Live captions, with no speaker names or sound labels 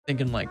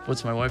thinking like,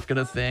 what's my wife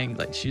gonna think?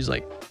 Like, she's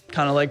like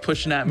kind of like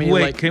pushing at me.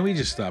 Wait, like, can we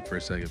just stop for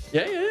a second?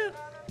 Yeah.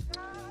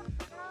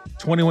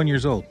 21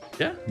 years old.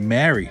 Yeah.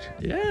 Married.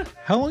 Yeah.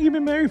 How long you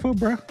been married for,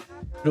 bro?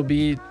 It'll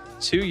be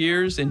 2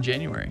 years in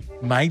January.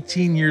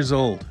 19 years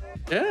old.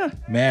 Yeah.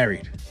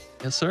 Married.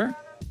 Yes, sir.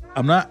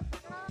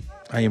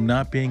 I am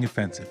not being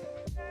offensive.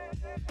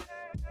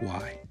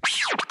 Why?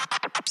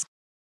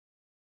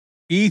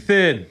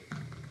 Ethan.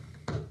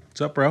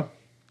 What's up, bro?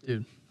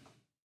 Dude,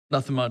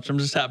 nothing much. I'm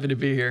just happy to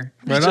be here.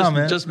 Right on,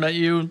 man. Just met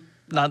you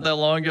not that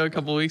long ago, a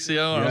couple of weeks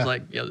ago, and I Yeah. was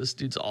like, yo, this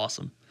dude's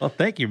awesome. Well,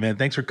 thank you, man.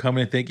 Thanks for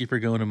coming and thank you for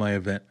going to my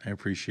event. I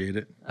appreciate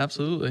it.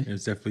 Absolutely.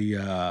 It's definitely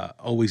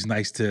always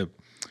nice to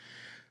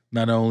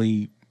not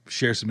only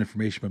share some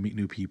information, but meet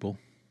new people.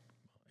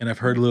 And I've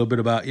heard a little bit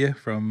about you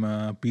from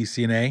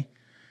BCNA,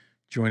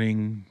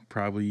 joining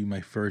probably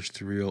my first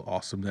real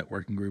awesome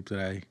networking group that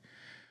I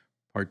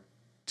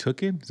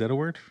partook in. Is that a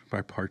word?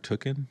 By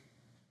partook in?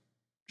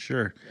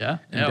 Sure. Yeah.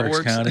 In Yeah, it Berks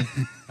works. County.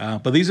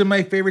 But these are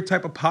my favorite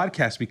type of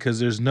podcasts because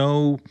there's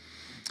no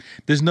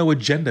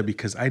agenda,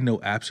 because I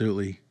know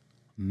absolutely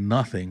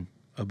nothing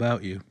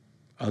about you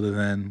other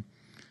than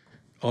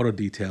auto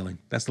detailing.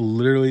 That's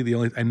literally the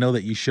only. I know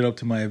that you showed up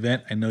to my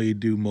event. I know you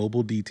do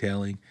mobile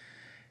detailing,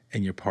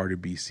 and you're part of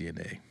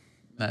BCNA.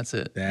 That's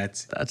it.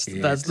 That's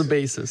it. That's the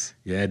basis.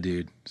 Yeah,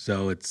 dude.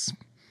 So it's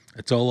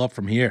all up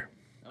from here.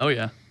 Oh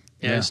yeah.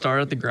 Yeah. You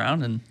start at the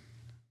ground and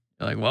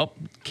you're like, well,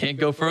 can't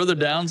go further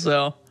down,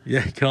 so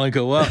Yeah, it can only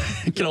go up.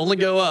 it can only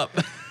go up.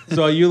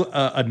 So are you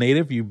a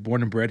native? You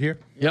born and bred here?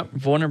 Yep.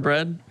 Born and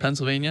bred,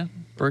 Pennsylvania,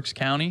 Berks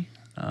County.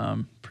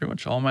 Pretty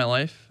much all my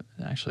life.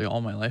 Actually, all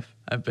my life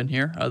I've been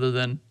here, other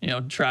than,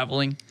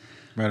 traveling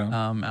Right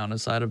on.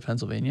 outside of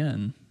Pennsylvania,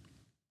 and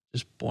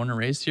just born and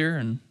raised here,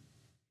 and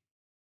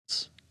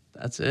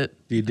that's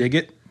it. Do you dig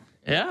it?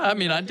 Yeah, I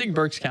mean, I dig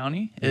Berks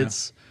County. Yeah.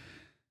 It's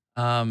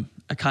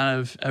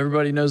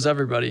everybody knows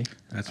everybody.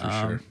 That's for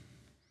sure.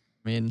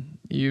 I mean,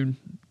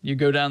 you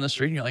go down the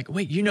street and you're like,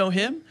 wait, you know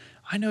him?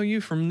 I know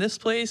you from this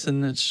place,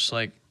 and it's just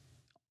like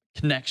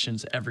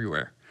connections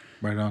everywhere.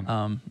 Right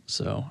on.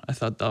 So I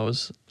thought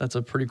that's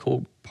a pretty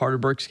cool part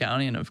of Berks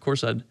County, and of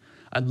course I'd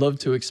love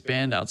to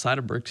expand outside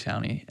of Berks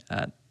County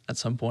at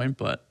some point,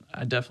 but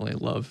I definitely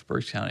love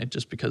Berks County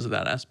just because of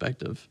that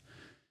aspect of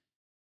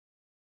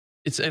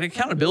it's an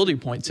accountability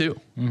point too,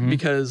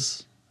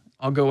 because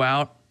I'll go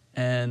out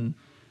and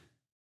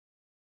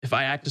if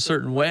I act a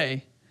certain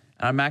way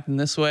and I'm acting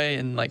this way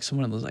and like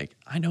someone was like,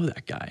 I know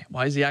that guy.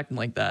 Why is he acting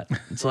like that?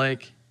 It's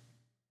like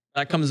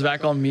that comes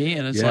back on me,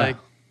 and it's like,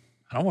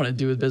 I don't want to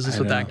do business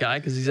with that guy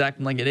because he's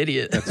acting like an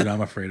idiot. That's what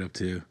I'm afraid of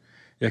too.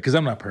 Yeah, because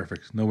I'm not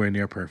perfect, nowhere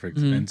near perfect,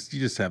 and you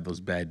just have those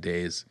bad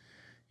days,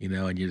 and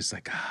you're just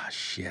like,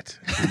 shit,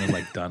 I shouldn't have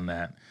like done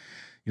that,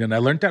 And I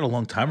learned that a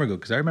long time ago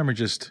because I remember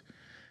just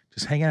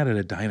hanging out at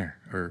a diner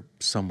or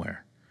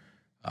somewhere,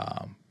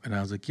 and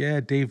I was like, yeah,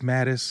 Dave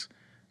Mattis,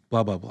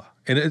 blah blah blah,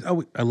 and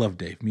I love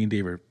Dave. Me and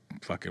Dave are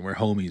we're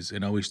homies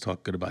and always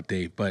talk good about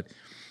Dave, but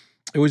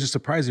it was just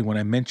surprising when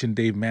I mentioned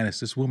Dave Mattis,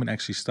 this woman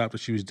actually stopped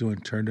what she was doing,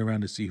 turned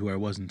around to see who I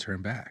was, and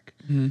turned back.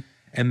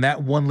 And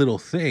that one little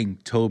thing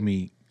told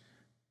me,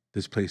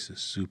 this place is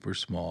super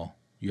small.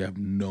 You have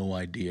no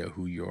idea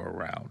who you're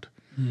around,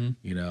 and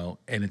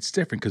it's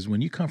different because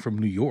when you come from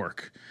New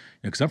York,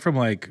 because I'm from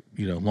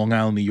Long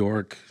Island, New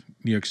York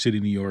City,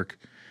 New York,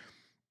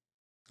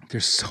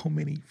 there's so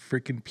many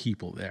freaking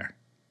people there.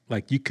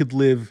 Like you could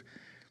live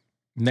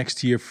next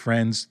to your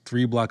friends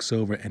 3 blocks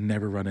over and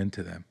never run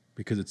into them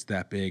because it's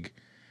that big.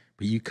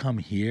 But you come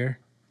here,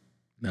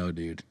 no,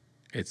 dude,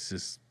 it's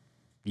just,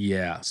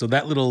 So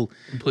that little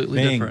completely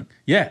thing, different.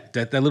 Yeah,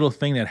 that little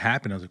thing that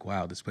happened, I was like,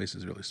 wow, this place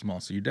is really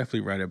small. So you're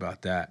definitely right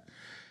about that.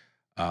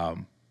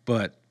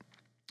 But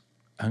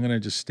I'm going to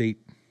just state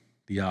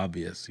the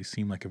obvious. You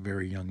seem like a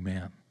very young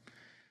man.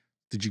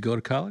 Did you go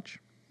to college?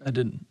 I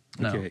didn't.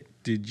 No. Okay.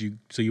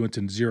 So you went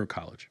to zero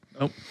college?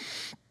 Nope.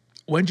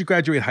 When did you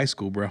graduate high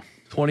school, bro?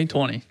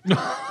 2020.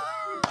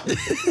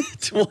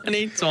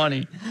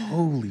 2020.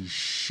 Holy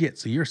shit.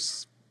 So you're,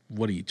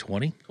 what are you,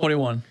 20?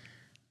 21.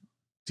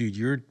 Dude,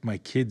 you're my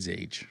kid's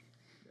age.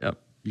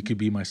 Yep. You could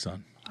be my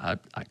son. I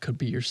could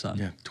be your son.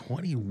 Yeah,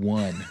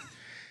 21.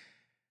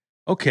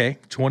 Okay,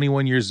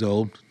 21 years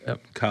old.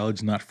 Yep.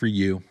 College not for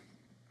you.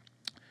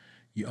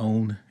 You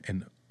own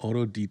an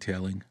auto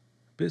detailing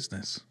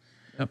business.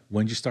 Yep.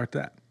 When did you start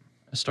that?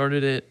 I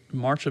started it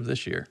March of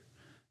this year.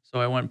 So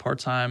I went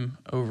part-time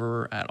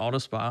over at Auto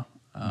Spa.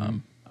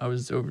 I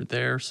was over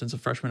there since a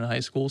freshman in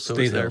high school. So I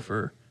was there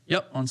for,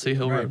 on State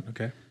Hill Road.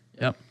 Okay.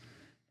 Yep.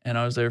 And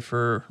I was there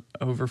for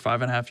over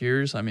 5.5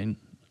 years. I mean,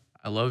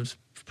 I loved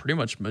pretty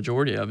much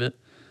majority of it.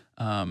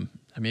 I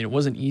mean, it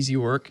wasn't easy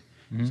work.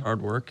 It was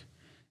hard work.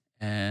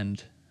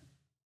 And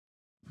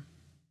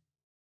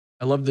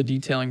I loved the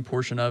detailing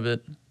portion of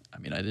it. I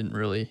mean,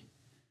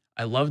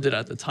 I loved it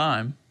at the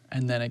time.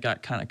 And then it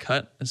got kind of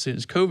cut as soon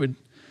as COVID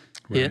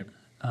hit.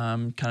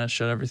 Kind of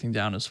shut everything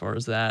down as far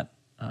as that.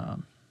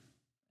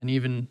 And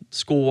even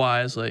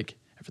school-wise, like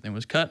everything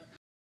was cut.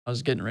 I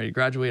was getting ready to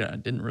graduate.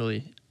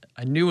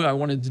 I knew I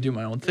wanted to do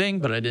my own thing,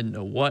 but I didn't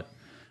know what.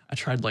 I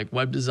tried like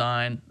web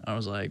design. I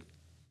was like,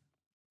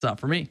 it's not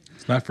for me.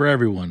 It's not for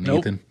everyone, Nope.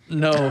 Ethan.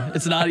 No,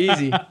 it's not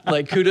easy.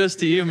 Like, kudos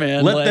to you,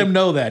 man. Let like, them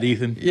know that,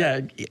 Ethan.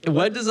 Yeah,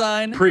 web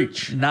design.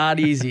 Preach. Not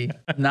easy.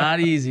 Not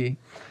easy.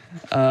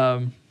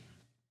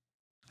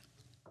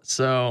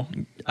 So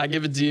I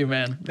give it to you,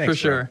 man, Thanks, for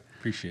sure. bro.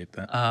 Appreciate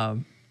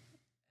that.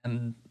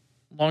 And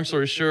long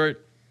story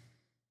short,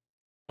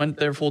 went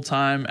there full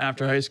time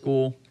after high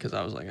school because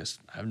I was like,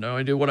 I have no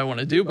idea what I want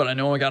to do, but I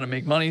know I got to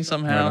make money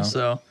somehow. Right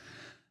So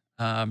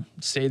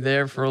stayed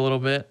there for a little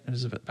bit. It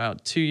was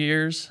about 2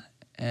 years.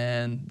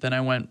 And then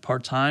I went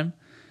part time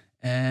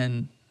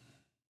and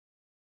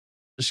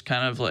just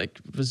kind of like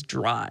was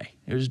dry.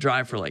 It was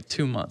dry for like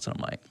 2 months. And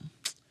I'm like,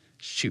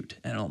 shoot.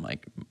 And I'm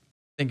like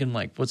thinking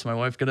like, what's my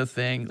wife going to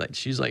think? Like,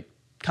 she's like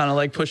kind of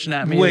like pushing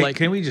at me. Wait, like,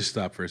 can we just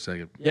stop for a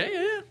second? Yeah.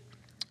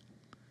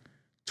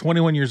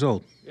 21 years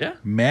old. Yeah.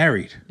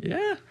 Married.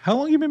 Yeah. How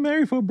long you been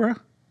married for, bro?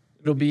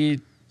 It'll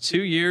be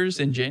 2 years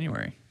in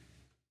January.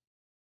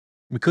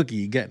 McCookie,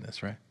 you getting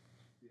this, right?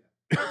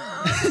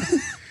 Yeah.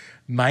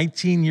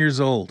 19 years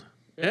old.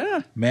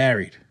 Yeah.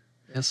 Married.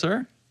 Yes,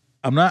 sir.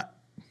 I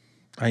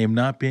am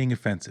not being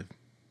offensive.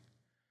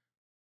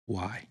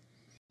 Why?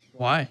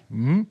 Why?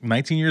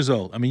 19 years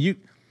old. I mean,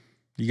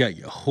 you got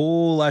your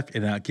whole life.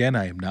 And again,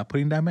 I am not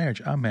putting down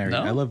marriage. I'm married.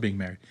 No. I love being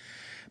married.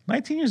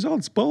 19 years old.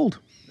 It's bold.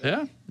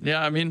 Yeah.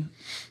 Yeah. I mean,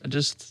 you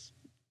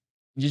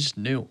just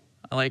knew.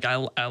 Like,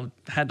 I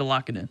had to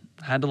lock it in.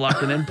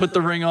 Put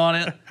the ring on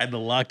it. I had to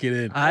lock it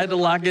in. I had to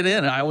lock it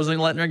in. I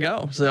wasn't letting her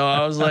go. So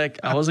I was like,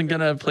 I wasn't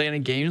going to play any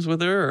games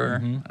with her.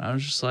 Or I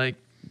was just like,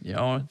 you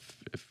know,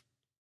 if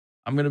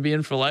I'm going to be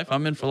in for life,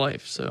 I'm in for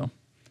life. So.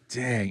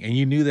 Dang. And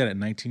you knew that at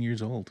 19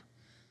 years old.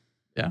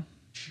 Yeah.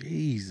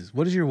 Jesus.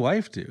 What does your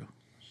wife do?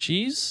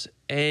 She's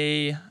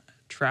a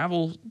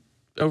travel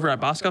over at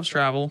Boscov's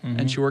Travel,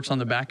 and she works on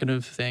the back end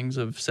of things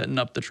of setting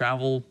up the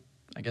travel,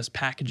 I guess,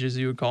 packages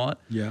you would call it.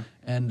 Yeah.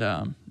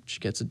 And she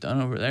gets it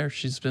done over there.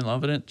 She's been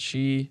loving it.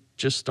 She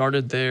just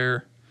started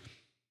there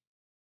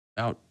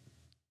about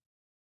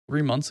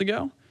 3 months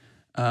ago.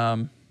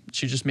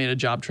 She just made a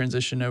job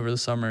transition over the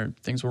summer.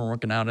 Things weren't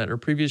working out at her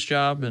previous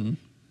job, and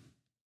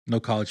no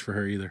college for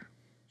her either.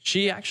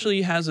 She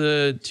actually has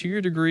a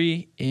 2-year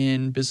degree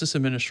in business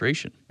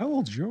administration. How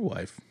old's your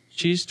wife?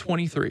 She's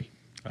 23.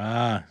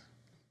 Ah,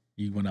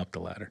 you went up the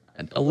ladder.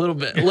 A little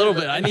bit.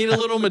 I need a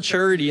little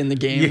maturity in the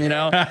game, you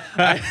know?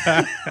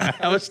 I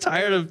was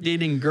tired of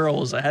dating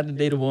girls. I had to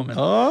date a woman.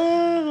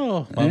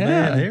 Oh, my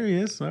man. There he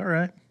is. All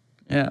right.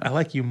 Yeah. I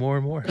like you more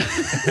and more.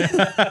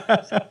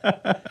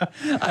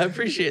 I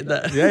appreciate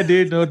that. Yeah,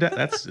 dude. No doubt.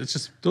 It's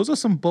just, those are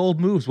some bold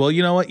moves. Well,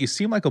 you know what? You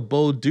seem like a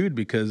bold dude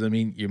because, I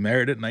mean, you're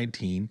married at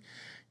 19.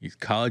 You're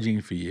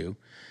colleging for you.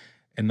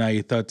 And now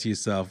you thought to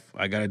yourself,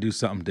 I got to do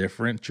something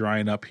different.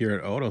 Drying up here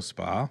at Auto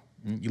Spa.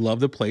 You love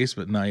the place,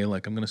 but now you're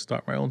like, I'm going to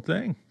start my own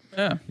thing.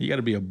 Yeah. You got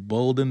to be a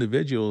bold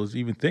individual to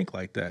even think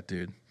like that,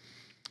 dude.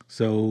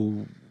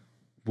 So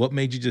what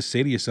made you just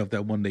say to yourself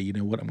that one day, you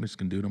know what, I'm just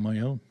going to do it on my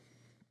own?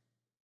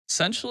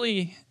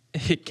 Essentially,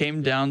 it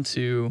came down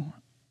to,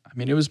 I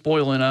mean, it was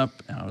boiling up,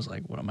 and I was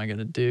like, what am I going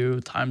to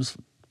do? Time's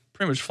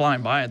pretty much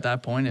flying by at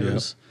that point. It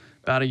was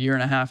about 1.5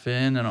 years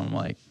in, and I'm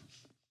like,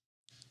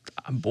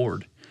 I'm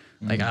bored.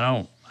 Like, I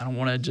don't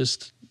want to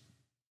just,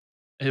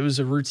 it was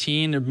a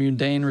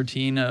mundane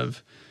routine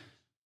of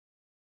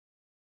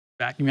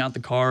vacuuming out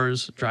the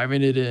cars,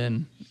 driving it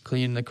in,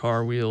 cleaning the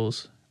car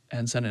wheels,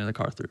 and sending the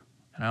car through.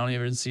 And I don't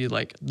even see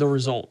like the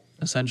result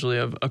essentially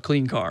of a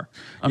clean car.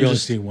 You only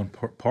see one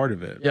part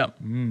of it. Yep.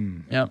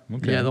 Yep.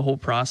 Okay. Yeah, the whole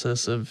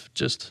process of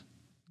just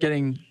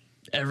getting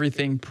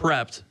everything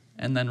prepped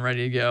and then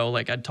ready to go.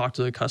 Like, I'd talk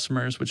to the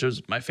customers, which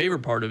was my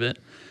favorite part of it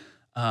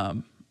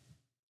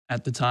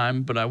at the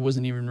time, but I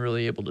wasn't even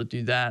really able to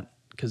do that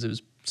because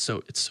it's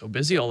so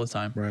busy all the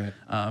time. Right.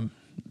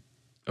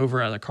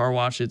 Over at a car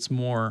wash, it's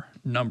more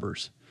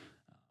numbers.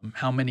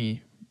 How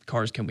many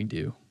cars can we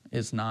do?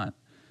 It's not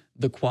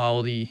the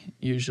quality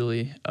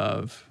usually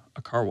of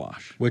a car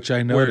wash. Which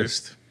I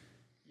noticed.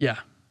 Yeah.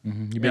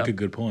 You make a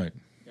good point.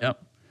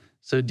 Yep.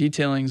 So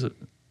detailing's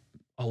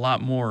a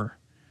lot more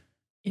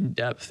in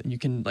depth, and you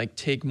can like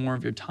take more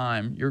of your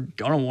time. You're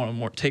gonna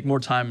want to take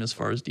more time as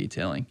far as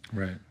detailing.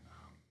 Right.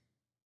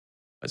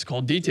 It's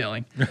called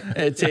detailing.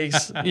 It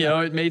takes,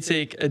 it may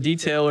take a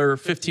detailer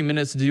 15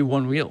 minutes to do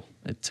one wheel.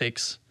 It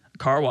takes a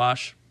car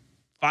wash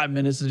 5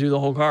 minutes to do the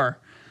whole car.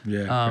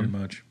 Yeah, pretty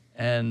much.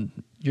 And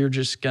you're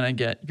just going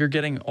to you're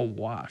getting a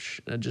wash,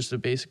 just a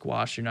basic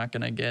wash. You're not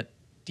going to get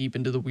deep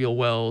into the wheel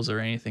wells or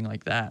anything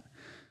like that.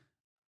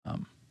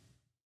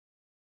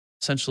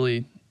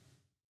 Essentially,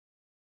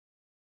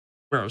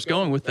 where I was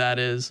going with that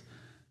is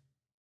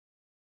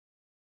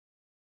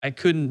I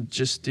couldn't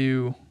just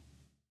do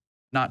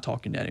not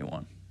talking to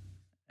anyone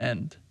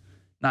and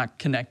not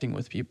connecting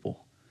with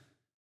people.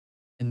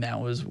 And that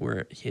was where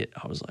it hit.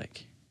 I was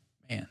like,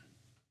 man,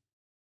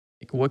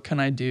 like, what can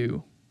I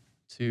do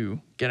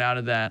to get out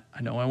of that?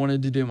 I know I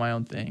wanted to do my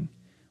own thing.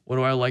 What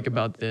do I like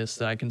about this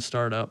that I can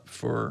start up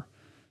for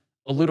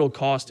a little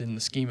cost in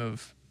the scheme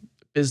of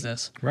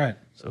business? Right.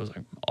 So it was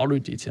like auto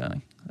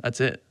detailing.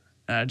 That's it.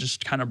 And I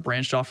just kind of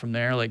branched off from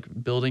there, like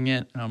building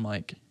it. And I'm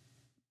like,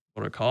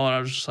 what do I call it? I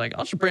was just like,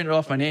 I'll just brand it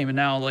off my name. And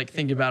now, like,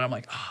 thinking about it, I'm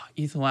like,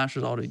 Ethan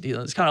Lasher's Auto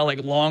Dealing. It's kind of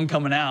like long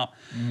coming out.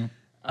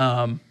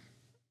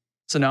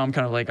 So now I'm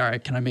kind of like, all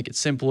right, can I make it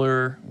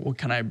simpler? What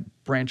can I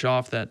branch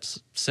off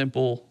that's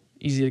simple,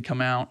 easy to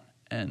come out,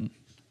 and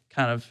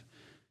kind of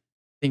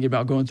thinking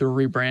about going through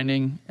a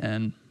rebranding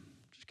and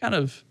just kind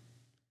of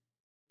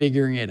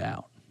figuring it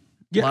out.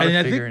 Yeah, and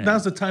I think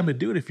now's the time to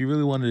do it if you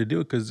really wanted to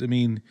do it, because, I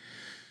mean,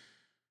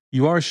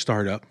 you are a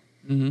startup.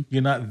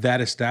 You're not that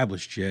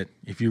established yet.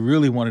 If you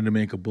really wanted to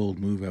make a bold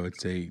move, I would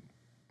say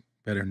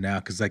better now,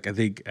 because, like, I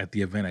think at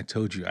the event I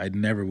told you, I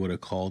never would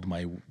have called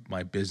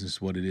my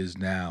business what it is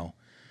now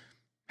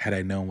had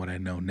I known what I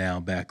know now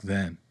back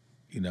then,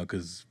 you know,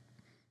 because,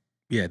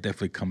 yeah, it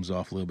definitely comes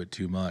off a little bit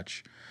too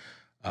much.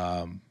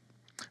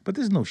 But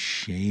there's no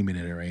shame in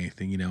it or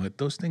anything, you know.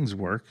 Those things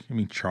work. I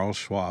mean, Charles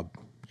Schwab,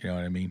 you know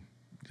what I mean?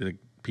 Like,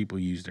 people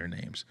use their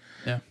names.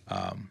 Yeah.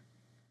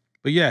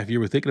 But yeah, if you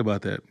were thinking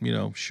about that, you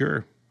know,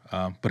 sure.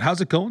 But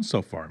how's it going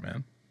so far,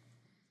 man?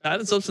 I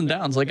had its ups and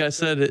downs. Like I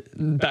said,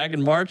 back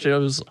in March, I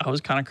was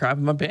kind of crapping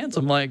my pants.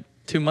 I'm like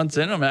 2 months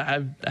in,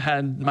 I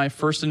had my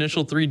first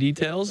initial 3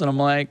 details, and I'm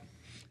like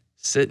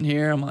sitting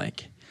here. I'm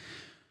like,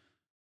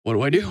 what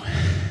do I do?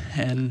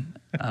 And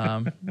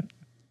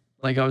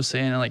like I was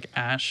saying, like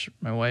Ash,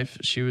 my wife,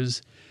 she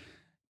was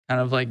kind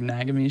of like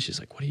nagging me. She's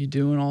like, what are you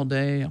doing all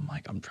day? I'm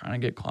like, I'm trying to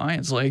get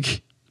clients,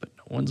 like, but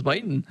no one's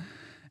biting.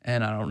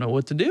 And I don't know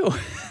what to do.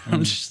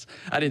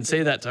 I didn't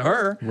say that to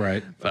her.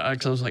 Right. But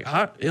I was like,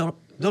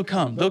 they'll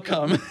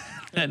come.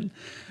 And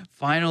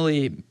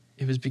finally,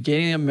 it was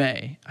beginning of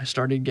May. I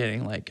started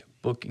getting like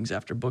bookings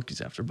after bookings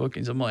after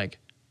bookings. I'm like,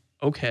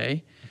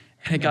 okay.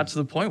 And it got to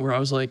the point where I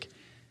was like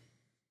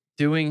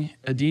doing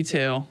a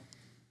detail,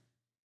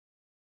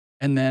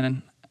 and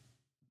then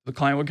the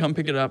client would come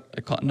pick it up.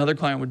 Another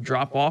client would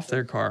drop off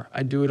their car.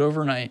 I'd do it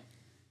overnight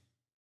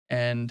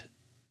and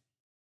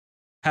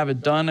have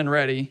it done and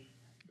ready,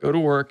 go to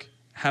work,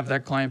 have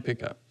that client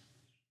pick up,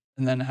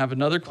 and then have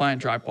another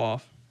client drop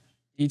off,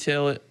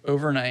 detail it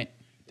overnight.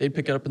 They'd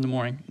pick it up in the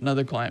morning,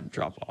 another client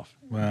drop off,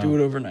 do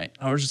it overnight.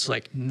 I was just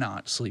like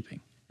not sleeping.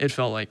 It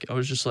felt like I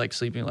was just like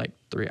sleeping like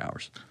 3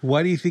 hours.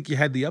 Why do you think you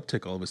had the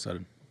uptick all of a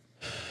sudden?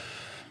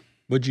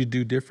 What'd you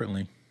do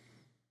differently?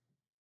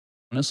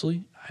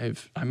 Honestly,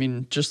 I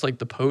mean, just like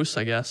the posts,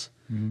 I guess,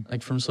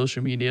 like from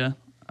social media.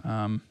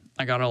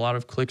 I got a lot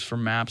of clicks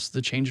from maps.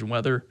 The change in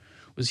weather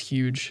was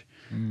huge.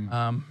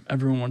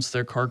 Everyone wants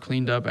their car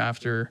cleaned up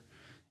after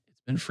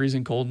it's been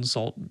freezing cold and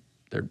salt.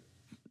 They're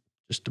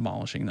just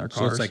demolishing their cars.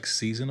 So it's like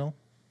seasonal?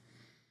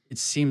 It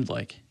seemed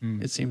like.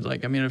 It seemed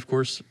like. I mean, of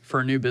course, for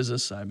a new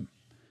business,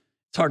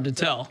 it's hard to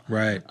tell.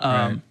 Right,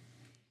 right.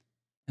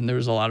 And there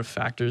was a lot of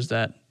factors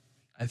that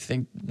I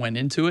think went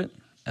into it,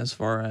 as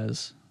far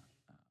as,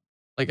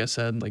 like I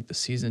said, like the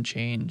season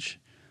change,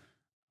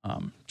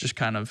 just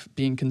kind of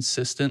being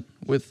consistent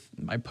with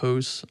my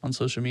posts on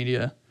social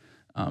media.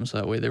 So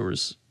that way there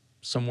was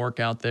some work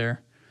out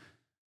there.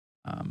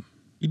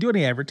 You do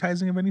any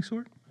advertising of any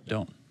sort?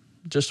 Don't.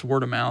 Just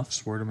word of mouth.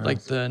 Just word of mouth.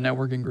 Like the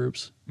networking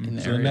groups in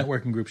the area. So the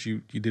networking groups,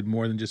 you did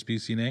more than just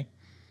BCNA?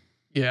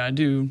 Yeah, I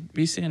do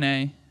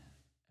BCNA,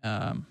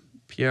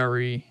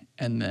 PRE,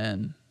 and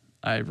then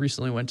I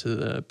recently went to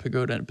the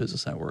Pagoda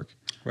Business Network.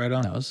 Right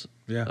on. That was,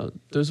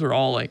 those are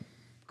all like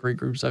great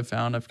groups I've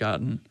found. I've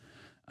gotten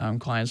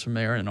clients from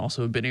there, and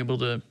also been able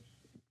to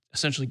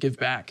essentially give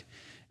back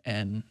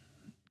to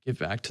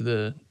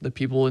the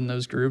people in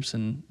those groups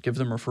and give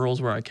them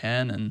referrals where I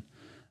can. And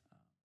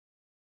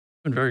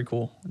it's been very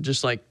cool.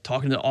 Just like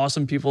talking to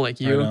awesome people like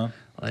you. Right on.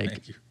 Like,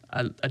 thank you.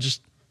 I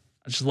just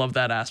love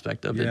that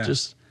aspect of it.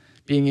 Just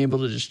being able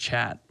to just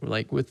chat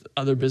like with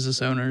other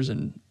business owners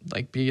and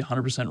like be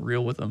 100%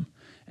 real with them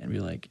and be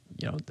like,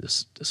 you know,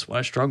 this is what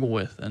I struggle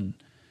with, and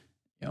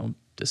you know,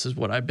 this is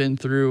what I've been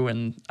through,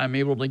 and I'm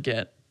able to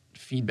get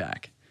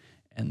feedback,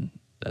 and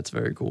that's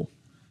very cool.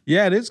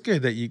 Yeah, it is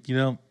good that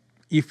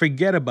you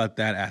forget about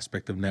that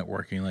aspect of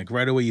networking. Like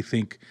right away you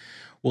think,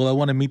 well, I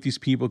want to meet these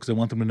people because I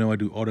want them to know I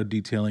do auto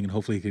detailing, and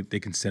hopefully they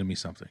can send me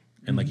something.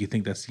 And like you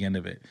think that's the end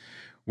of it.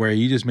 Where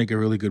you just make a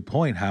really good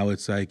point, how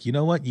it's like, you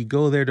know what? You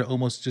go there to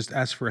almost just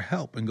ask for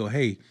help and go,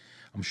 hey,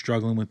 I'm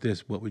struggling with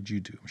this. What would you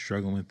do? I'm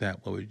struggling with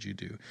that. What would you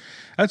do?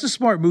 That's a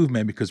smart move,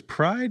 man, because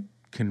pride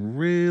can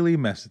really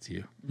mess with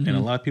you. And a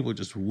lot of people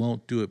just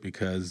won't do it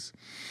because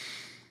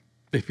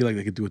they feel like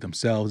they could do it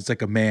themselves. It's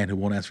like a man who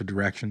won't ask for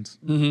directions.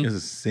 It's the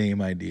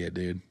same idea,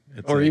 dude.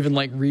 It's or like, even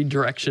like read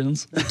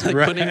directions, like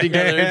putting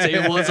together a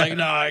table. It's like,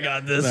 no, I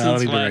got this. No, I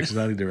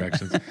don't need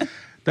directions.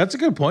 That's a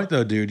good point,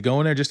 though, dude.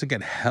 Going there just to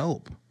get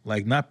help,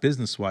 like not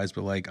business-wise,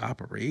 but like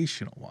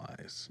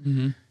operational-wise.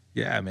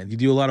 Yeah, man. You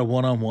do a lot of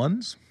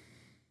one-on-ones?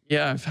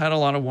 Yeah, I've had a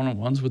lot of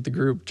one-on-ones with the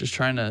group, just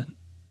trying to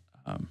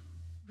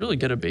really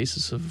get a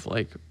basis of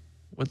like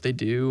what they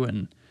do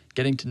and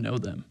getting to know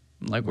them,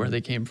 like where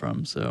they came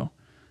from. So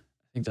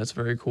I think that's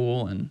very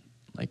cool. And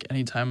like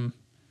anytime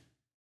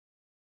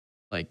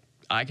like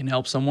I can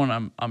help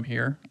someone, I'm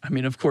here. I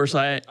mean, of course,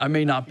 I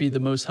may not be the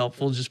most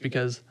helpful just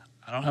because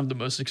I don't have the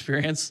most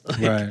experience.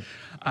 Like, Right.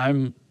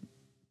 I'm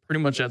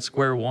pretty much at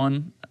square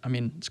one. I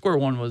mean, square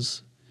one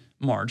was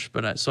March,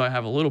 but so I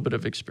have a little bit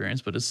of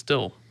experience, but it's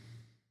still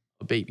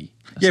a baby.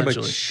 Yeah,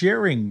 but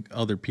sharing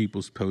other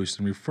people's posts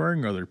and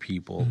referring other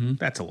people, Mm-hmm.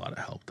 that's a lot of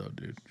help though,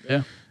 dude.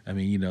 Yeah. I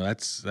mean,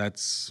 that's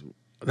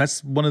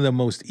one of the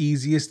most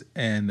easiest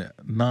and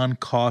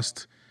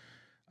non-cost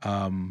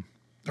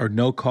or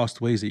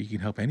no-cost ways that you can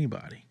help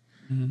anybody.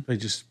 Mm-hmm. By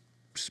just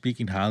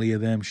speaking highly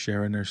of them,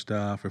 sharing their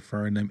stuff,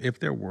 referring them if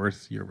they're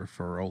worth your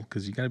referral,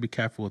 because you got to be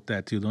careful with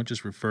that too. Don't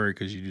just refer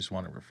because you just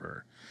want to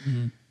refer.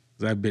 Mm-hmm.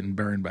 'Cause I've been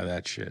burned by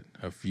that shit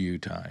a few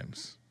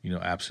times,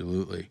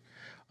 absolutely.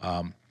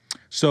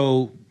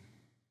 So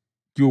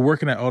you were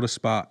working at Auto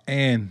Spa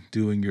and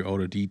doing your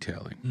auto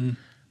detailing. Mm-hmm.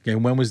 Okay,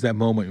 and when was that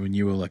moment when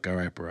you were like, all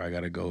right, bro, I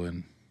got to go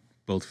in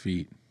both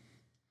feet?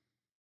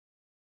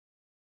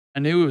 I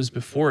knew it was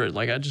before it.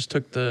 Like, I just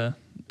took the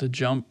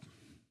jump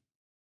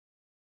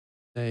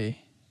in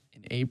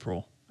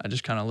April. I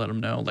just kind of let them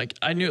know. Like,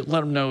 let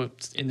them know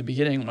in the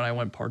beginning when I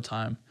went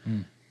part-time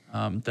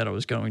that I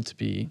was going to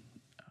be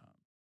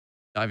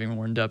diving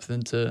more in depth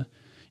into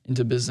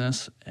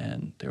business.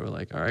 And they were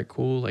like, all right,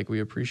 cool. Like, we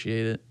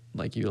appreciate it.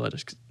 Like, you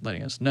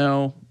letting us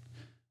know.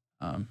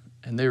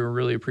 And they were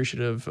really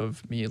appreciative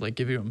of me, like,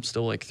 giving them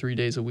still like 3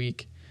 days a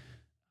week.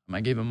 I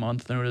gave a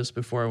month notice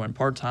before I went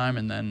part-time,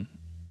 and then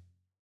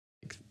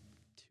like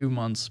 2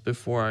 months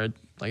before I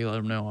like let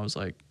them know, I was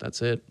like,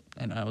 that's it.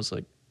 And I was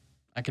like,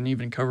 I can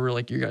even cover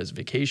like your guys'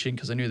 vacation,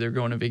 because I knew they were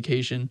going on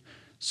vacation.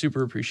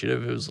 Super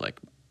appreciative. It was like,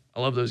 I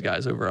love those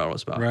guys over at Auto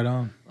Spa. Right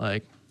on.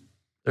 Like,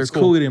 they're it's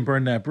cool we didn't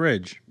burn that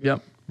bridge.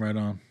 Yep. Right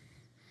on.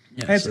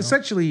 Yeah, and it's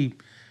essentially,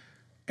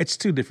 it's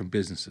two different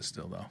businesses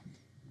still though.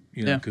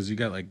 Yeah. Because you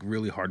got like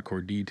really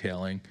hardcore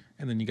detailing,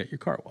 and then you got your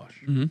car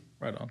wash. Mm-hmm.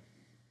 Right on.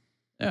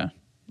 Yeah.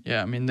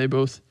 Yeah. I mean, they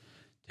both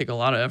take a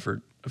lot of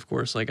effort, of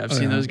course. Like, I've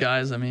seen those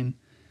guys. I mean,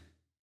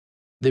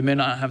 they may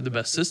not have the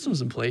best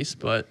systems in place,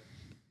 but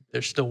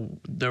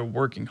they're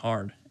working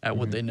hard at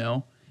what they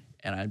know.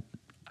 And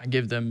I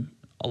give them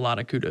a lot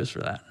of kudos for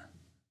that.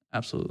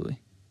 Absolutely.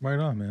 Right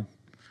on, man.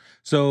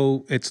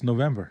 So it's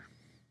November.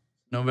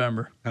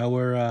 How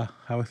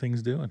are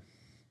things doing?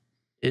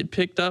 It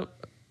picked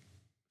up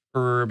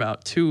for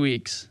about 2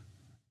 weeks,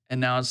 and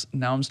now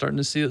I'm starting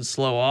to see it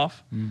slow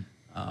off.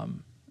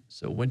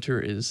 So winter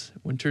is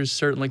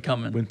certainly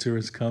coming. Winter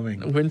is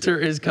coming. Winter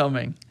is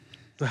coming.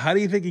 So how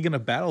do you think you're gonna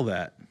battle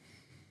that?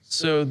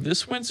 So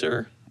this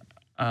winter,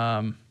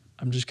 I'm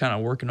just kind of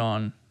working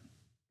on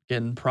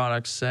getting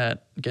products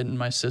set, getting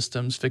my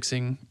systems,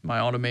 fixing my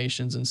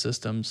automations and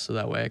systems, so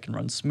that way I can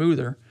run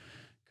smoother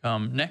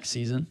come next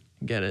season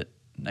and get it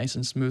nice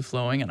and smooth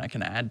flowing, and I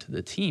can add to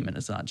the team, and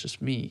it's not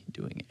just me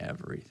doing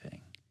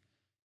everything.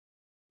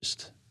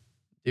 Just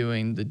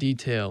doing the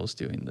details,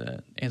 doing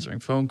the answering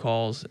phone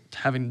calls,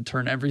 having to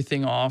turn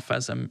everything off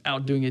as I'm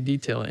out doing a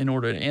detail in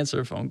order to answer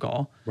a phone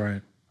call.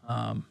 Right.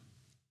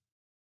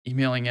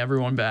 Emailing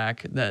everyone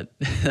back that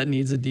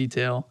needs a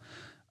detail.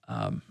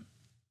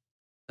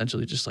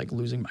 Essentially just like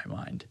losing my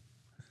mind.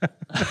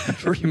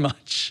 Pretty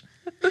much.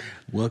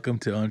 Welcome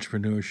to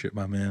entrepreneurship,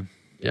 my man.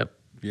 Yep.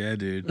 Yeah,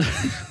 dude.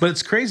 But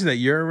it's crazy that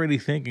you're already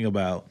thinking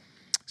about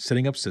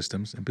setting up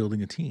systems and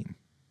building a team.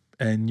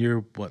 And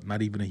you're,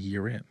 not even a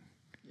year in.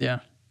 Yeah.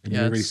 And you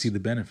already see the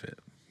benefit.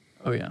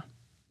 Oh, yeah.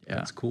 Yeah.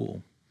 That's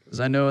cool. Because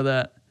I know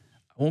that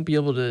I won't be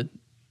able to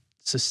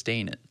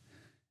sustain it.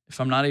 If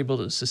I'm not able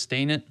to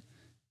sustain it,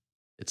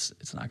 it's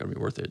not going to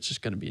be worth it. It's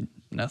just going to be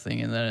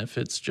nothing. And then if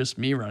it's just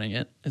me running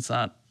it, it's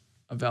not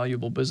a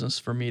valuable business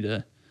for me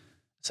to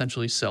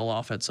essentially sell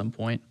off at some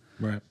point.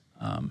 Right.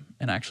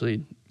 And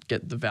actually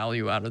get the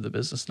value out of the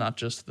business, not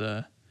just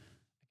the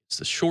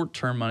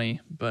short-term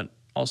money, but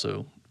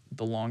also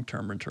the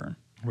long-term return.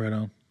 Right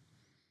on.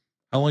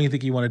 How long do you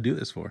think you want to do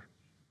this for?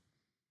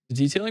 The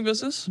detailing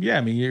business? Yeah,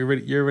 I mean,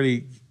 you're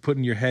already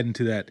putting your head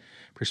into that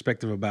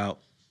perspective about,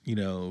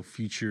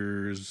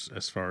 futures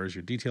as far as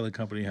your detailing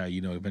company, how,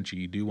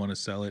 eventually you do want to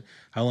sell it.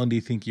 How long do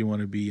you think you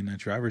want to be in that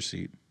driver's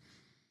seat?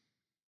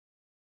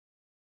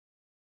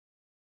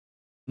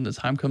 When the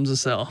time comes to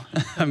sell.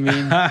 I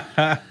mean,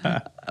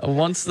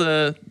 once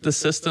the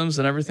systems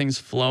and everything's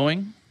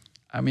flowing,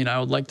 I mean, I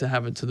would like to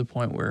have it to the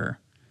point where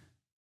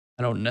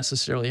I don't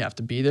necessarily have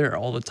to be there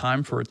all the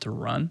time for it to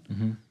run.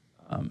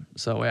 Mm-hmm.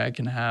 So that way I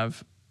can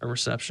have a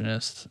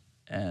receptionist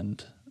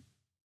and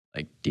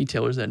like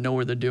detailers that know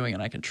what they're doing,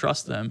 and I can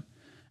trust them.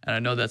 And I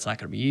know that's not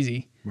going to be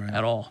easy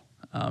at all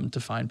to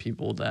find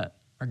people that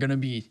are going to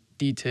be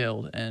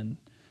detailed and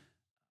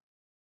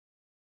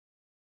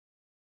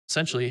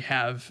essentially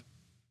have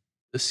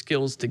the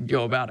skills to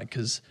go about it.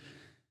 Because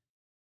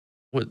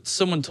what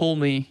someone told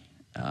me,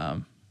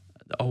 a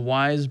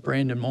wise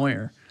Brandon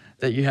Moyer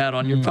that you had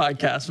on your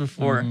podcast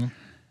before,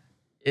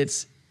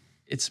 it's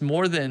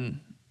more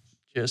than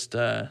just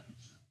an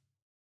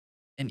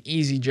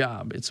easy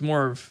job. It's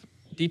more of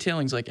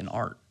detailing's like an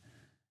art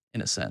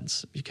in a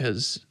sense,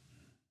 because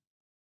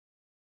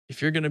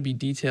if you're going to be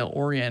detail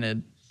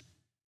oriented,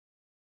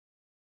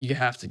 you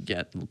have to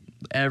get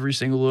every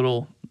single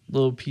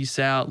little piece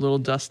out, little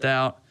dust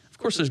out. Of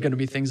course, there's going to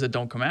be things that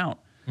don't come out,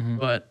 Mm-hmm.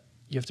 but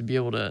you have to be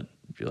able to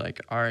be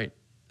like, all right,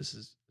 this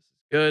is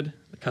good.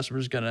 The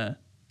customer's going to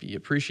be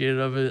appreciative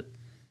of it.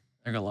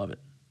 They're going to love it.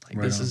 Like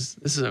Right on.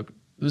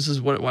 this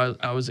is what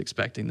I was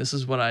expecting. This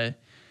is what I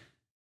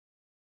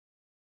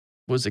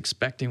was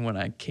expecting when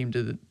I came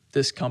to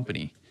this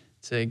company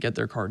to get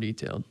their car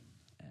detailed,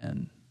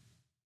 and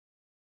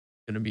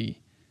going to be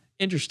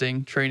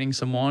interesting training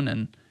someone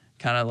and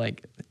kind of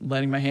like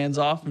letting my hands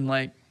off and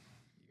like,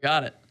 you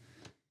got it.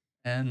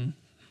 And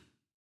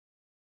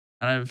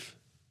kind of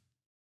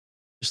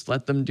just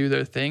let them do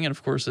their thing. And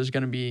of course, there's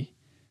going to be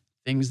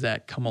things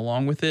that come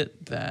along with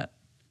it that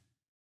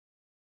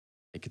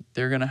like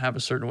they're going to have a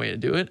certain way to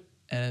do it,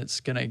 and it's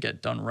going to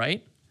get done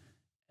right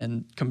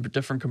and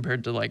different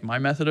compared to like my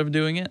method of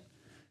doing it.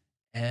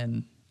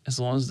 And as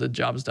long as the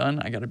job's done,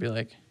 I got to be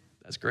like,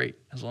 that's great.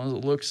 As long as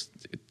it looks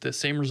the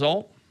same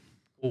result,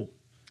 cool.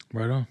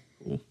 Right on.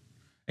 Cool.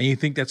 And you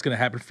think that's going to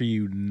happen for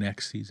you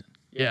next season?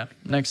 Yeah,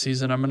 next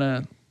season I'm going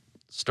to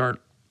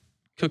start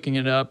cooking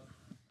it up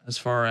as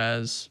far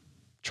as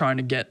trying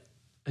to get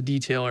a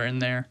detailer in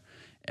there,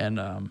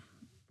 and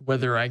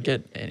whether I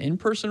get an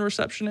in-person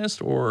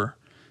receptionist or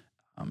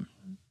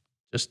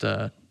just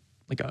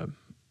like a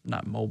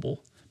not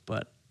mobile,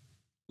 but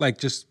Like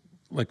just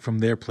like from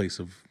their place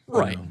of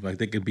right. Like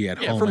they could be at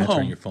home from answering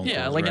home. your phone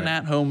Yeah, calls. like right? an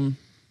at-home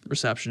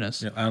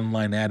receptionist. Yeah,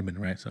 online admin,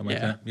 right? Something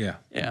like that. Yeah.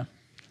 Yeah,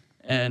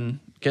 and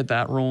get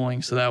that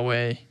rolling so that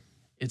way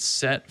it's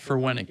set for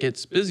when it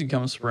gets busy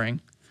come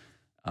spring,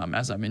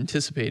 as I'm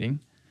anticipating,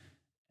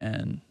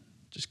 and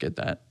just get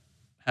that,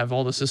 have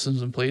all the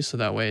systems in place so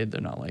that way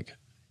they're not like,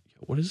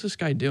 what is this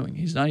guy doing?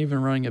 He's not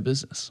even running a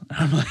business.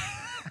 I'm like,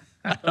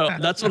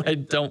 that's what I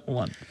don't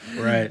want.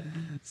 Right.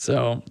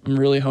 So I'm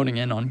really honing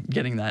in on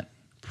getting that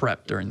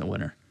prep during the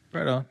winter.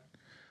 Right on.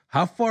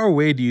 How far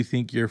away do you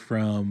think you're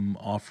from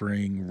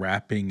offering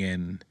wrapping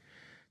and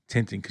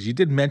tinting? Because you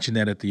did mention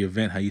that at the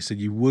event, how you said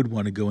you would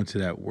want to go into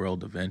that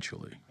world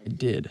eventually. I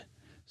did.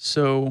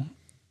 So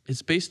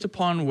it's based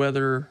upon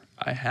whether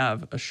I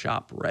have a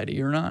shop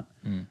ready or not,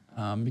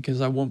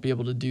 because I won't be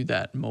able to do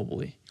that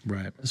mobily.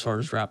 Right. As far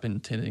as wrapping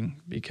and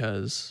tinting,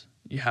 because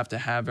you have to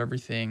have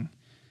everything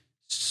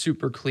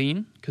super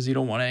clean because you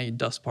don't want any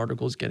dust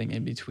particles getting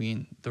in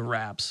between the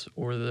wraps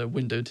or the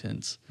window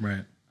tints.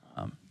 Right.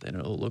 Then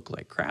it'll look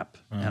like crap.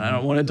 And I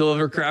don't want to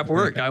deliver crap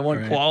work. I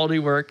want quality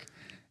work,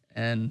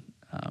 and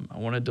I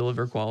want to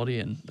deliver quality,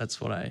 and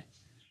that's what I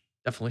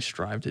definitely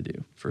strive to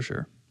do for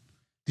sure.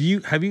 Do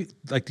you have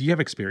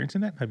experience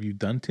in that? Have you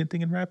done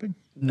tinting and wrapping?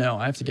 No,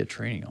 I have to get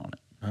training on it.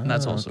 And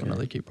that's also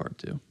another key part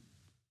too.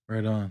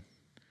 Right on.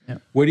 Yeah.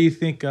 Where do you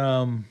think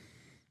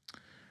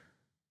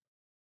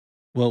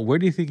where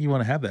do you think you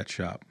want to have that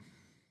shop?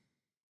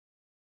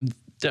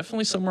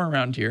 Definitely somewhere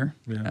around here.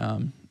 Yeah.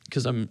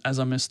 Because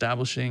I'm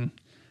establishing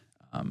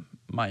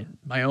my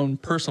own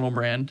personal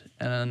brand,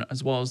 and then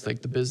as well as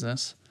like the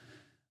business.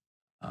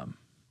 I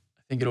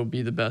think it'll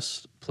be the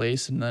best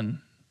place, and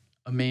then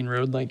a main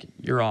road like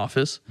your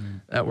office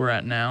that we're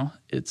at now.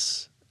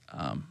 It's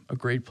a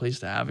great place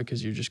to have it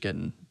because you're just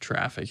getting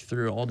traffic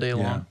through all day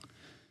long.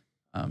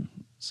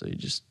 So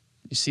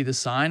you see the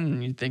sign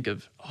and you think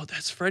of, oh,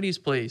 that's Freddie's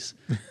place.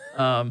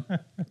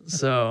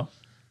 So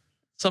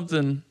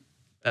something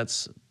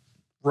that's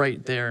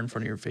right there in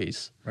front of your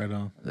face. Right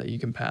on. That you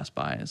can pass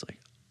by and it's like,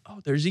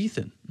 oh, there's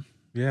Ethan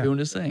Yeah. doing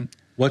his thing.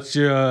 What's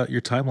your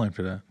timeline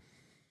for that?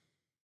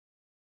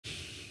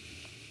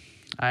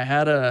 I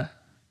had a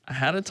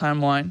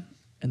timeline,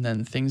 and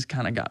then things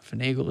kind of got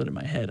finagled in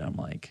my head. I'm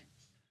like,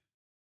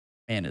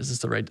 man, is this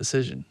the right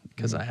decision?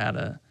 Because I had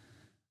a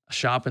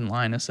shop in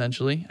line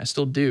essentially. I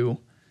still do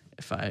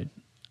if I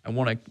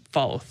want to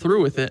follow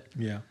through with it.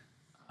 Yeah.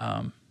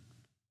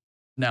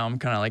 Now I'm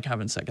kind of like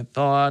having second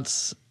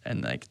thoughts,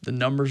 and like the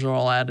numbers are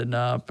all adding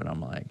up, and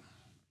I'm like,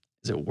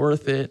 is it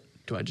worth it?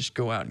 Do I just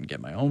go out and get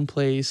my own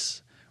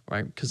place?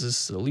 Right? Because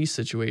this is a lease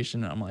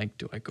situation. And I'm like,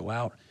 do I go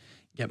out,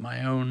 get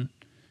my own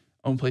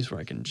place where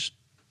I can just,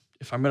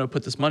 if I'm going to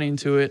put this money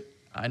into it,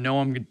 I know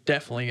I'm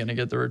definitely going to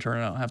get the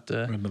return. I don't have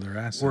to Another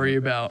asset. worry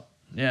about,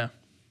 yeah.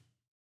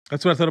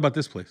 That's what I thought about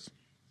this place.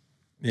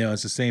 You know,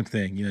 it's the same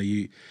thing. You know,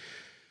 you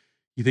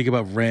think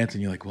about rent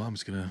and you're like, well, I'm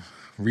just going to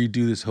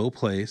redo this whole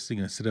place. You're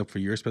going to set up for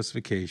your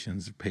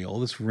specifications, pay all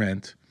this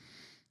rent,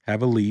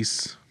 have a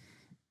lease.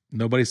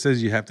 Nobody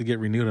says you have to get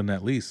renewed on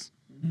that lease.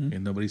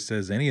 And nobody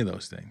says any of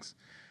those things.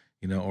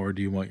 You know, or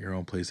do you want your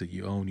own place that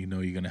you own? You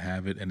know you're going to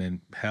have it. And then,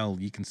 hell,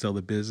 you can sell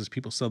the business.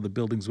 People sell the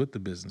buildings with the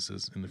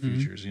businesses in the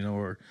futures, you know,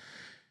 or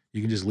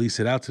you can just lease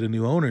it out to the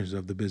new owners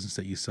of the business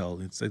that you sell.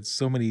 It's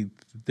so many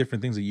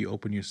different things that you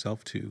open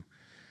yourself to.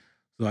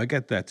 So I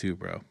get that too,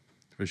 bro,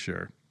 for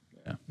sure.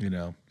 Yeah. You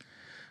know,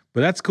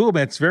 but that's cool,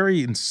 man. It's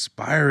very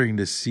inspiring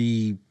to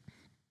see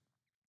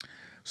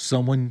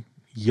someone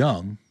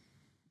young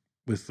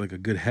with like a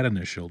good head on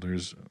their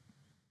shoulders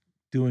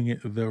doing it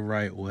the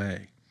right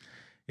way.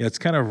 Yeah, it's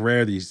kind of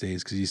rare these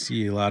days because you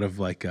see a lot of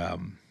like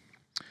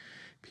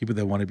people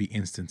that want to be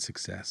instant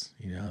success.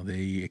 You know,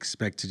 they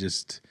expect to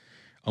just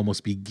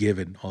almost be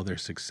given all their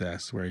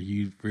success, where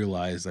you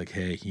realize like,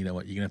 hey, you know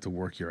what, you're gonna have to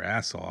work your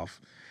ass off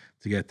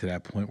to get to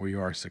that point where you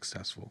are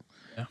successful.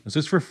 Yeah. It's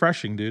just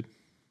refreshing, dude.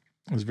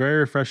 It's very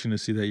refreshing to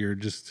see that you're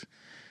just,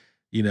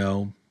 you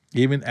know,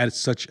 even at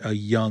such a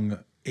young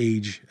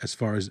age as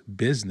far as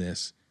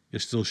business, you're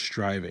still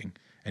striving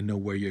and know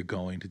where you're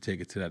going to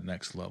take it to that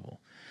next level.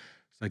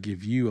 So I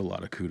give you a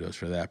lot of kudos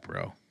for that,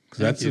 bro.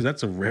 Because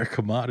that's a rare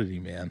commodity,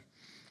 man.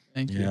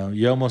 Thank you. You know,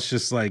 you almost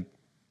just like,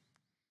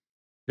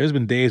 there's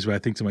been days where I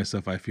think to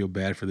myself, I feel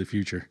bad for the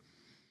future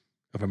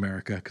of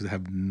America because I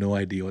have no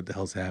idea what the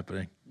hell's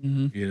happening.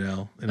 You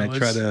know, and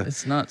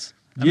it's nuts.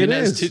 I Yeah, mean,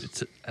 it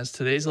is. as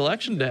today's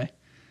election day.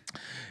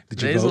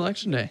 Did you Today's vote?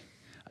 election day.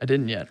 I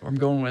didn't yet. I'm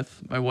going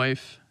with my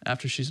wife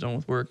after she's done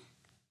with work.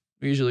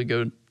 We usually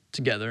go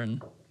together and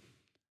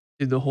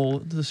do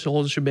this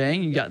whole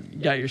shebang. You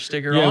got your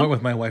sticker Yeah, I on. went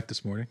with my wife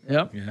this morning.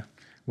 Yep. Yeah.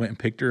 Went and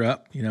picked her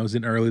up. You know, I was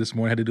in early this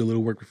morning. Had to do a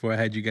little work before I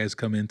had you guys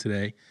come in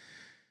today.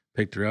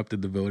 Picked her up,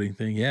 did the voting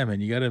thing. Yeah, man,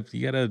 you gotta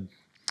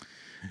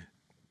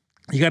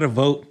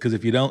vote, because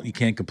if you don't, you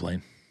can't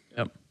complain.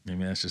 Yep. I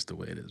mean, that's just the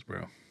way it is,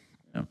 bro.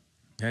 Yep.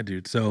 Yeah,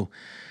 dude. So,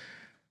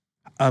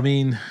 I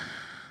mean,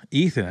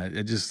 Ethan,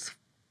 I just,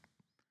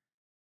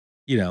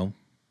 you know,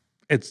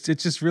 it's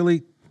just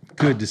really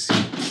good to see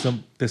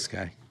this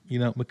guy, you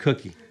know,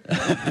 McCookie.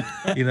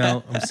 You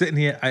know, I'm sitting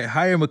here. I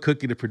hire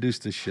McCookie to produce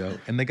this show,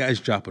 and the guy's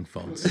dropping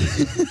phones.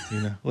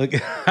 You know, look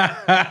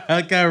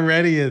how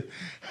ready he is.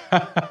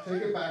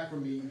 Take it back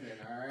from me, Ethan,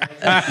 all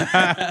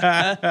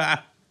right?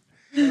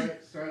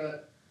 Start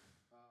at,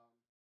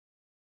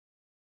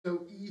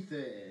 so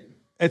Ethan.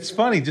 It's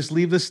funny. Just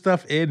leave this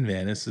stuff in,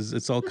 man.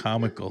 It's all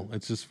comical.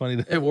 It's just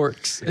funny. It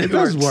works. It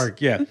does work,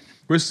 yeah.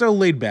 We're so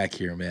laid back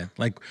here, man.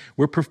 Like,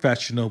 we're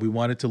professional. We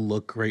want it to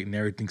look great and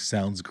everything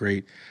sounds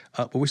great,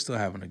 but we're still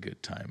having a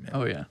good time, man.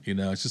 Oh, yeah. You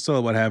know, it's just all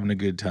about having a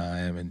good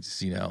time, and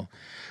just, you know,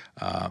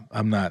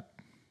 I'm not.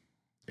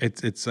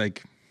 It's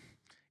like,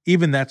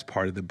 even that's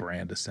part of the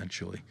brand,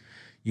 essentially.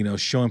 You know,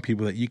 showing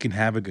people that you can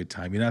have a good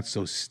time. You're not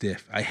so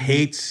stiff. I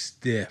hate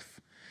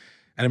stiff.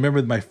 And I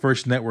remember my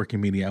first networking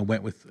meeting. I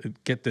went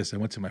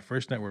to my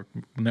first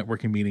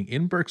networking meeting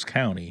in Berks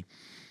County.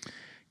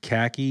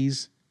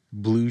 Khakis,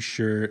 blue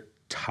shirt,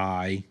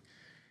 tie,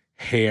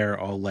 hair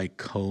all like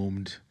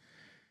combed.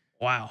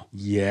 Wow.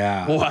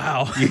 Yeah.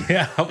 Wow.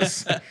 Yeah.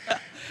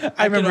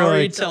 I remember can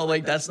already like, tell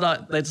that's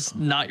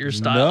not your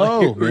style. no,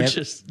 Like, man,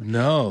 just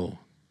no,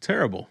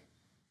 terrible.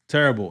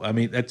 I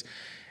mean,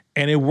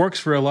 and it works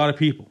for a lot of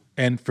people,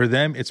 and for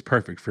them, it's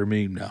perfect. For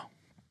me,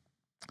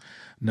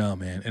 no,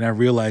 man. And I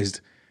realized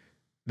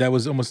that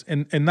was almost,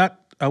 and not,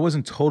 I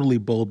wasn't totally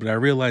bold, but I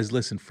realized,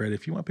 listen, Fred,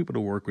 if you want people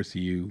to work with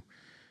you,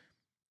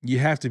 you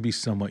have to be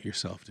somewhat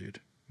yourself, dude.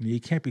 You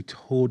can't be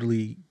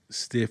totally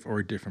stiff or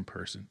a different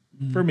person.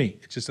 For me,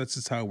 that's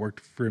just how it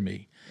worked for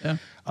me. yeah.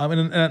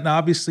 And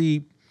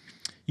obviously,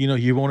 you know,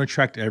 you won't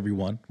attract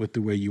everyone with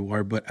the way you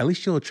are, but at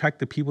least you'll attract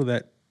the people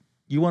that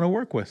you want to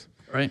work with.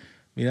 Right.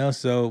 You know,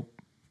 so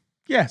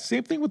yeah,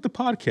 same thing with the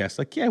podcast.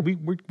 Like, yeah,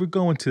 we're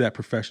going to that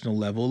professional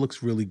level. It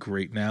looks really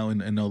great now,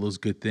 and all those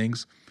good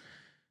things,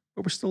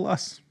 but we're still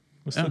us.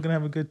 We're still gonna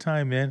have a good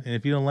time, man. And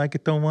if you don't like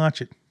it, don't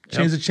watch it.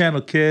 Change the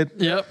channel, kid.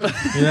 Yep.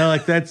 You know,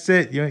 like, that's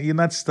it. You're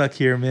not stuck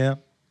here, man.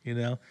 You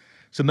know,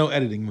 so no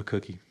editing,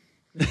 McCookie.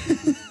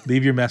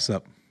 Leave your mess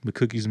up.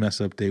 McCookie's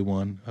mess up day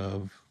one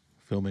of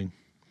filming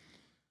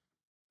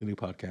the new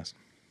podcast.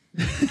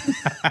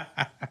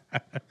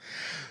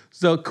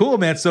 So cool,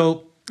 man.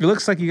 So it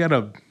looks like you got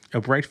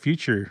a bright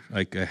future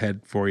like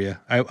ahead for you.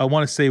 I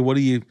want to say,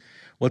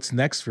 what's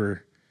next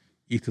for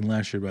Ethan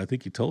Lasher? But I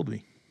think you told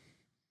me.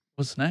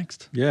 What's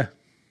next? Yeah.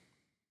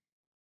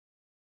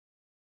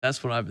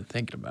 That's what I've been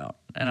thinking about.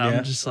 And Yeah.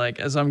 I'm just like,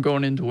 as I'm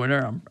going into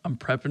winter, I'm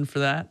prepping for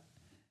that.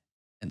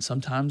 And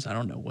sometimes I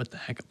don't know what the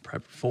heck I'm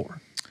prepping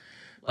for.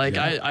 Like,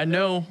 Yeah. I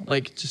know,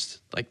 like,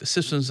 just like the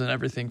systems and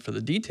everything for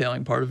the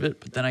detailing part of it,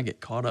 but then I get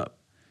caught up.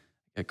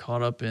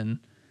 In,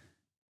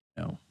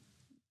 you know,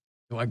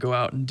 do I go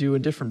out and do a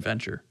different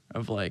venture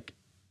of like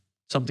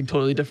something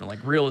totally different, like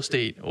real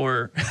estate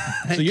or.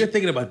 So you're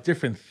thinking about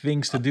different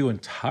things to do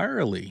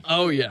entirely.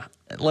 Oh, yeah.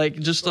 Like,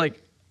 just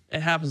like it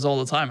happens all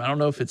the time. I don't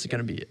know if it's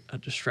going to be a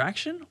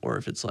distraction or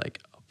if it's like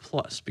a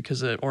plus,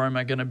 because or am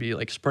I going to be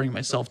like spreading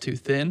myself too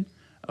thin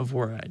of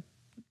or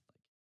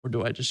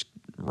do I just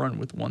run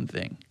with one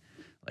thing?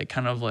 Like,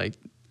 kind of like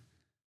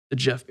the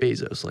Jeff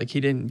Bezos. Like, he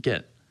didn't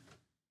get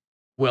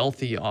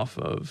wealthy off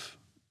of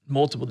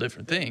multiple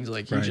different things.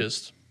 Like, he Right.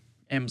 just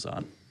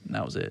Amazon, and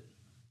that was it.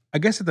 I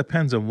guess it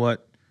depends on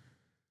what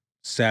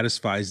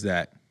satisfies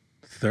that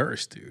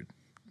thirst, dude.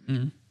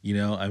 Mm-hmm. You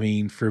know, I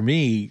mean, for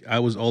me, I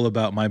was all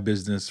about my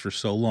business for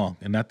so long,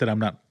 and not that I'm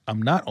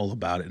not all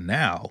about it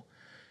now,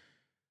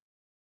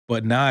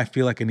 but now I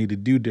feel like I need to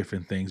do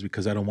different things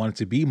because I don't want it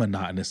to be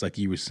monotonous, like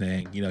you were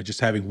saying. You know, just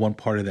having one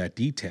part of that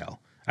detail,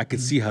 I could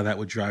see how that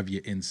would drive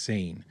you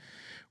insane.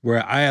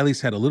 Where I at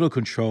least had a little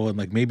control, and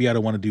like, maybe I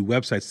don't want to do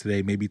websites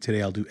today. Maybe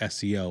today I'll do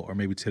SEO, or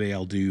maybe today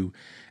I'll do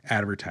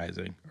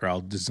advertising, or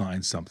I'll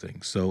design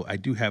something. So I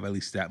do have at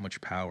least that much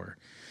power.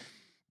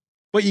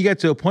 But you get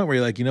to a point where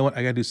you're like, you know what,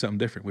 I got to do something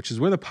different, which is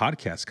where the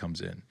podcast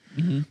comes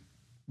in.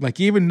 Like,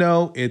 even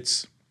though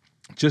it's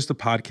just a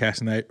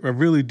podcast and I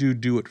really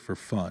do it for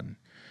fun,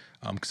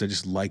 because I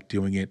just like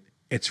doing it,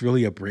 it's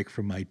really a break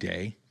from my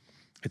day.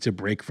 It's a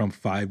break from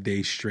 5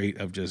 days straight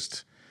of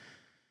just,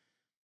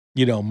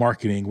 you know,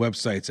 marketing,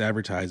 websites,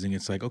 advertising.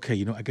 It's like, okay,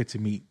 you know, I get to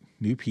meet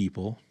new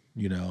people,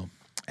 you know,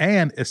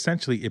 and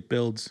essentially it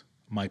builds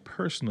my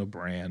personal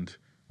brand,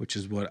 which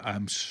is what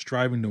I'm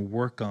striving to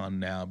work on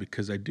now,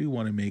 because I do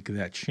want to make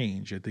that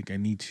change. I think I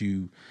need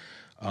to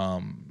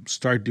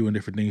start doing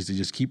different things to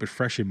just keep it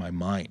fresh in my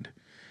mind.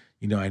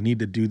 You know, I need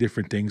to do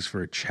different things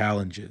for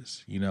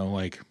challenges. You know,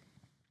 like,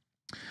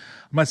 I'm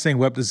not saying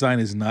web design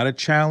is not a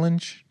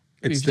challenge.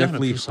 It's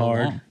definitely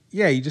hard.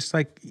 Yeah, you just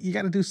like, you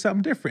got to do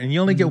something different. And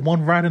you only get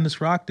one ride in this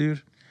rock,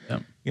 dude.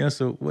 Yep. You know,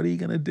 so what are you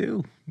going to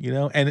do? You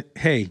know, and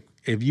hey,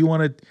 if you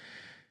want to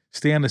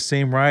stay on the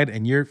same ride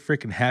and you're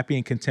freaking happy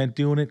and content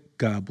doing it,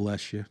 God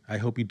bless you. I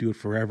hope you do it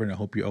forever, and I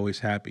hope you're always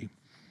happy.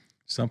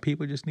 Some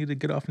people just need to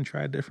get off and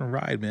try a different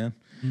ride, man.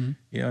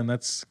 You know, and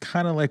that's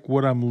kind of like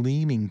what I'm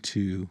leaning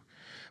to,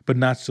 but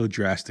not so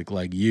drastic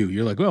like you.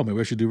 You're like, well, maybe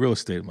I should do real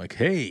estate. I'm like,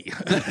 hey.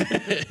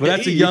 But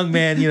that's a young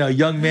man, you know,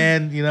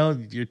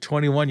 you're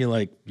 21, you're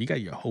like, you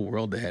got your whole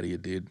world ahead of you,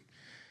 dude.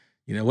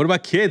 You know, what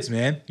about kids,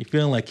 man? You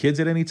feeling like kids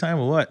at any time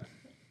or what?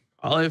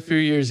 Probably a few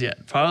years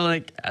yet. Probably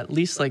like at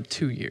least like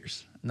 2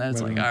 years. And then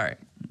it's like, all right,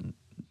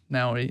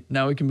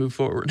 now we can move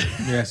forward.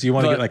 Yeah, so you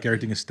want to get like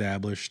everything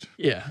established.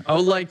 Yeah, I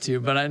would like to,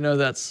 but I know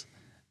that's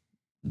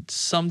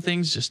some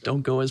things just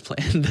don't go as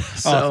planned.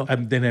 So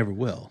they never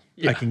will.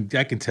 Yeah. I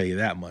can tell you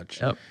that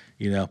much. Yep.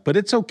 You know, but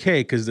it's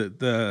okay, because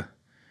the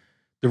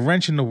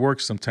wrench in the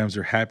works sometimes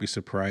are happy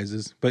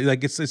surprises. But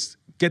like, it's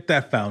get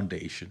that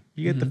foundation.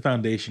 You get the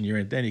foundation you're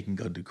in, then you can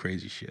go do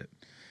crazy shit.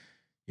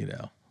 You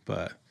know,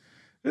 but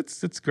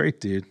it's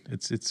great, dude.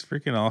 It's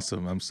freaking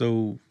awesome. I'm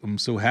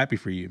so happy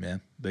for you,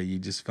 man, that you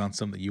just found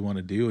something that you want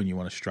to do and you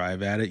want to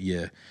strive at it.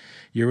 You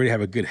already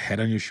have a good head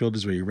on your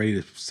shoulders where you're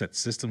ready to set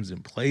systems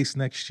in place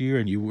next year,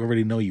 and you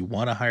already know you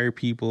want to hire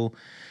people.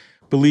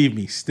 Believe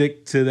me,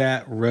 stick to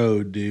that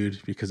road,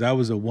 dude, because I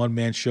was a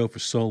one-man show for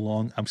so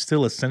long. I'm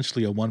still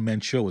essentially a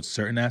one-man show with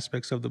certain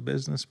aspects of the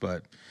business,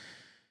 but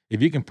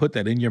if you can put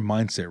that in your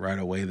mindset right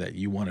away that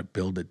you want to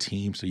build a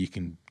team so you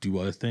can do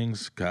other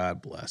things,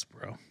 God bless,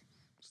 bro.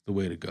 It's the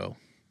way to go.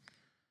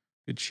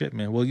 Good shit,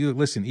 man. Well,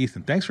 listen,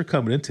 Ethan, thanks for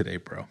coming in today,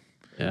 bro.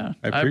 Yeah,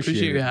 I appreciate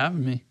you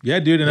having me.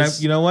 Yeah, dude. And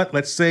you know what?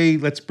 Let's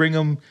bring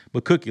him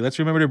a cookie. Let's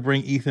remember to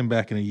bring Ethan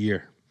back in a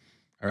year.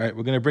 All right,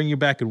 we're gonna bring you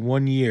back in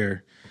 1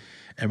 year,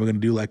 and we're gonna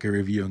do like a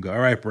review and go, all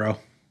right, bro,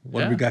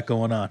 what do we got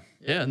going on?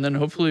 Yeah, and then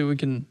hopefully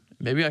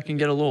maybe I can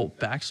get a little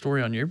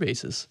backstory on your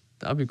basis.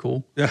 That'd be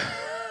cool. Yeah.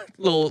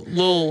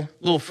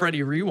 little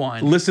Freddy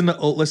rewind. Listen to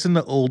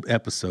old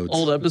episodes.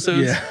 Old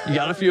episodes. Yeah, you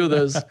got a few of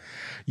those.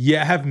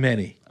 Yeah, I have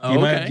many.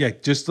 Oh, okay.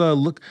 Just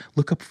look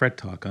up Fred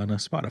Talk on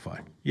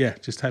Spotify. Yeah,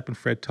 just type in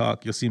Fred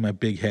Talk. You'll see my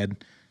big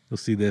head. You'll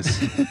see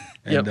this,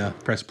 and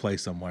press play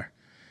somewhere,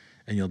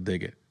 and you'll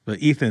dig it. But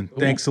Ethan,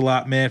 thanks a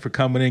lot, man, for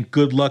coming in.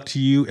 Good luck to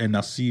you, and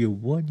I'll see you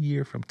 1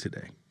 year from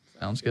today.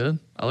 Sounds good.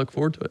 I look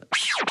forward to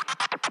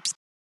it.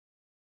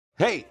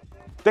 Hey,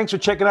 thanks for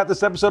checking out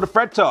this episode of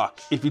Fred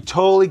Talk. If you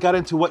totally got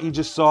into what you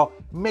just saw,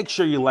 make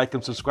sure you like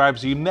and subscribe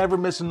so you never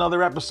miss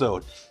another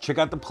episode. Check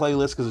out the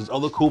playlist because there's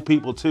other cool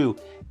people too.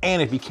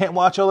 And if you can't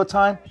watch all the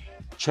time,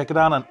 check it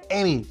out on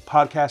any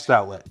podcast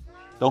outlet.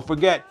 Don't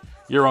forget,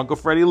 your Uncle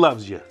Freddy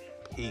loves you.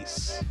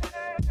 Peace.